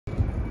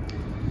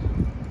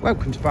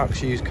Welcome to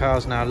Berkshire Used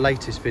Cars and our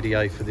latest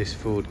video for this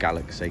Ford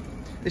Galaxy.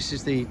 This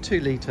is the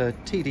 2-litre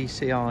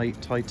TDCi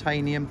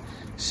Titanium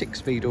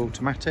 6-speed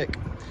automatic.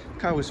 The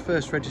car was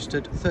first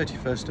registered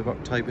 31st of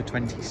October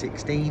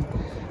 2016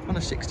 on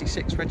a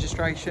 66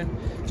 registration.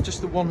 It's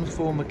just the one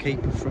former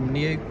keeper from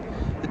new.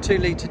 The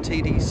 2-litre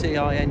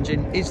TDCi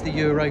engine is the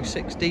Euro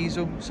 6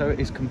 diesel, so it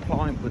is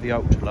compliant with the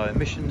ultra-low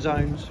emission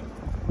zones.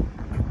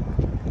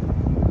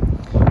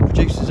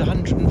 Produces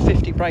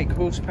 150 brake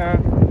horsepower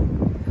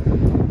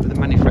with the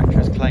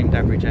manufacturer's claimed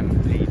average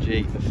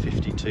MPG of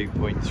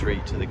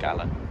 52.3 to the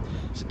gallon.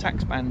 It's a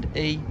tax band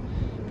E,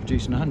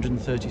 producing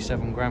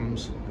 137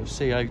 grams of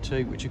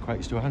CO2, which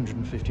equates to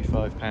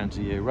 £155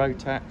 a year road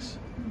tax.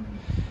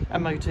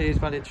 MOT is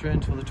valid through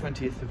until the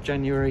 20th of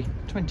January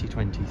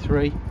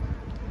 2023.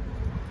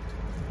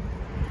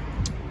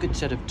 Good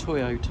set of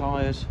Toyo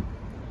tyres.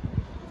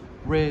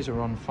 Rears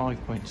are on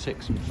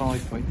 5.6 and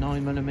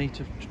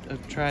 5.9mm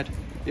of tread.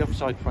 The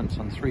offside front's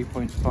on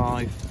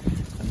 3.5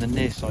 and the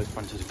near side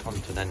front is a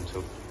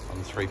Continental on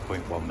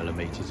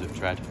 3.1mm of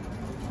tread.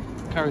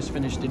 The car is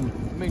finished in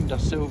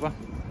Moondust silver,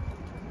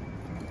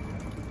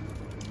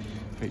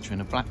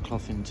 featuring a black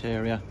cloth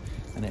interior,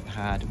 and it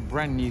had a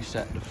brand new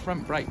set of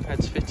front brake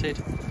pads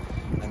fitted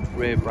and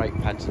rear brake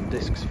pads and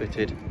discs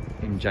fitted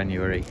in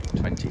January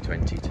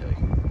 2022.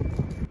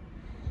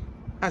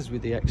 As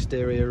with the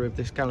exterior of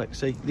this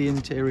Galaxy, the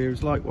interior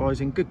is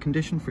likewise in good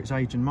condition for its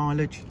age and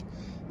mileage.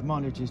 The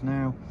mileage is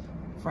now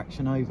a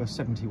fraction over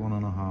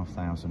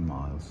 71,500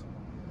 miles.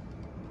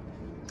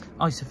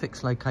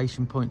 Isofix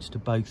location points to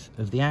both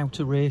of the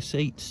outer rear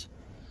seats.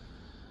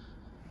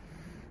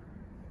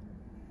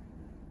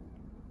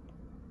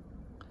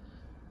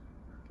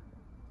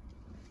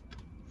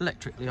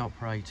 Electrically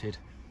operated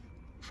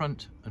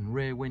front and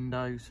rear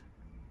windows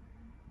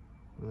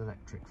with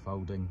electric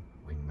folding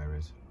wing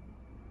mirrors.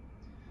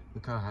 The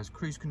car has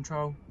cruise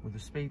control with a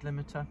speed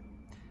limiter,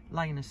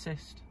 lane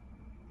assist,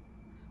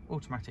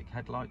 automatic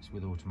headlights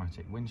with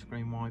automatic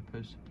windscreen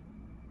wipers,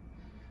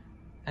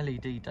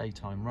 LED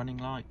daytime running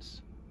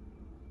lights.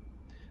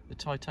 The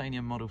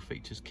Titanium model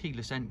features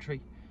keyless entry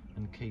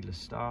and keyless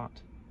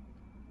start,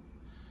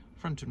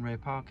 front and rear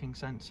parking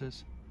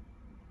sensors,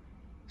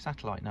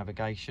 satellite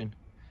navigation,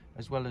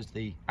 as well as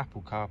the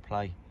Apple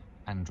CarPlay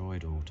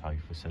Android Auto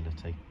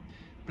facility.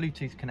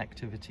 Bluetooth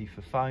connectivity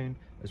for phone,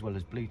 as well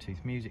as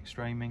Bluetooth music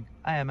streaming,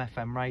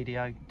 AM/FM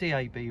radio,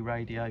 DAB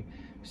radio,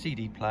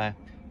 CD player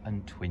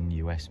and twin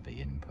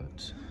USB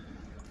inputs.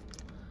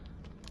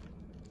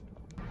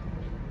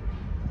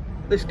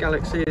 This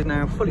Galaxy is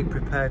now fully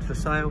prepared for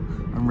sale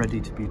and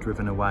ready to be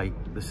driven away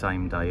the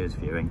same day as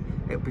viewing.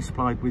 It will be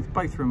supplied with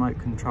both remote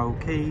control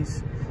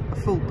keys, a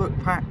full book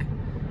pack,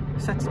 a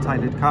set of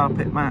tailored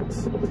carpet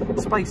mats,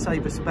 space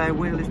saver spare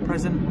wheel is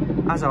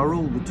present, as are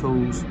all the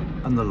tools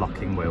and the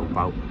locking wheel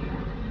bolt.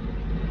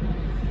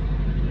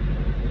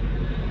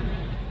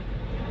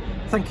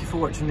 Thank you for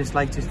watching this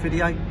latest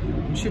video,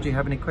 and should you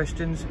have any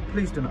questions,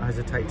 please do not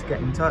hesitate to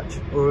get in touch,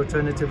 or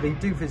alternatively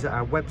do visit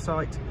our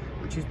website,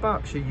 which is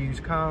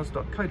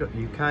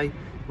berkshireusedcars.co.uk,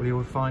 where you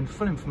will find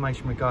full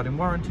information regarding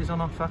warranties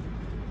on offer,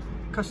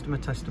 customer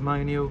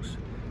testimonials,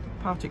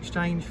 part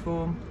exchange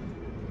form,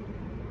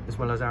 as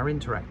well as our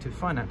interactive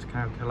finance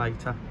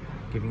calculator,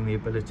 giving the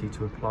ability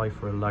to apply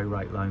for a low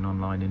rate loan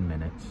online in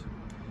minutes.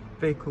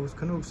 Vehicles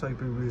can also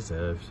be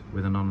reserved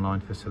with an online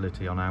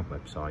facility on our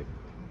website.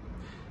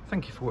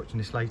 Thank you for watching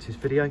this latest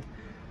video.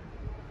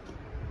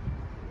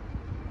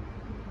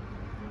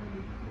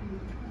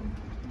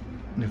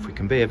 And if we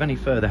can be of any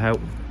further help,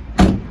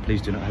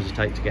 please do not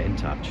hesitate to get in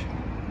touch.